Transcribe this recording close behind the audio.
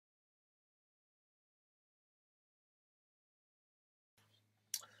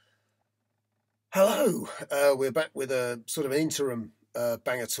Hello, we're back with a sort of an interim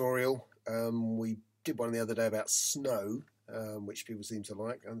Bangtorial. We did one the other day about snow, which people seem to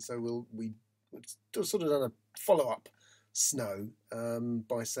like, and so we've sort of done a follow-up snow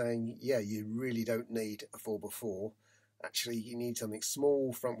by saying, yeah, you really don't need a 4x4. Actually, you need something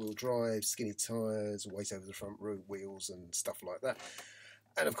small, front-wheel drive, skinny tyres, weight over the front wheels, and stuff like that.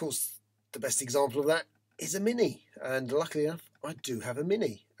 And of course, the best example of that is a Mini, and luckily enough I do have a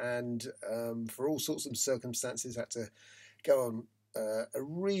Mini, and for all sorts of circumstances had to go on a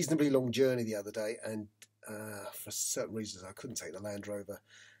reasonably long journey the other day, and for certain reasons I couldn't take the Land Rover,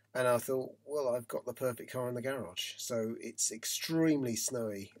 and I thought, well, I've got the perfect car in the garage. So it's extremely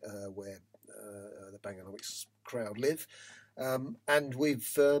snowy where the Bangernomics crowd live, and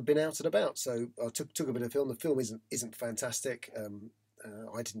we've been out and about, so I took a bit of film. The film isn't fantastic.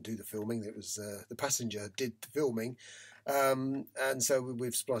 I didn't do the filming. It was the passenger did the filming, and so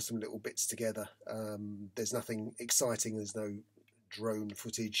we've spliced some little bits together. There's nothing exciting. There's no drone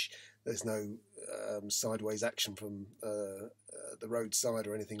footage. There's no sideways action from the roadside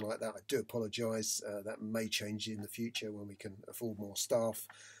or anything like that. I do apologise. That may change in the future when we can afford more staff.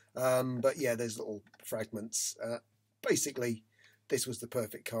 But yeah, there's little fragments. Basically, this was the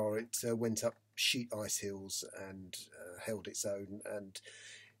perfect car. It went up sheet ice hills and held its own, and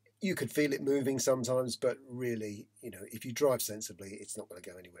you could feel it moving sometimes, but really, if you drive sensibly, it's not going to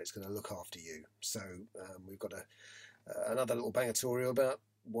go anywhere. It's going to look after you. So we've got another little Bangtorial about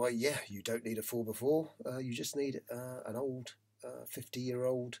why, yeah, you don't need a 4x4. You just need an old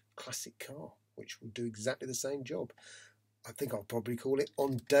 50-year-old classic car, which will do exactly the same job. I think I'll probably call it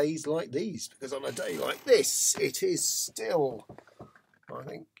On Days Like These, because on a day like this, it is still, I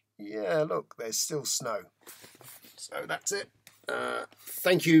think, yeah, look, there's still snow. So that's it.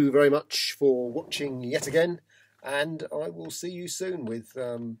 Thank you very much for watching yet again, and I will see you soon with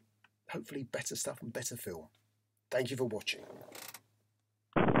hopefully better stuff and better film. Thank you for watching.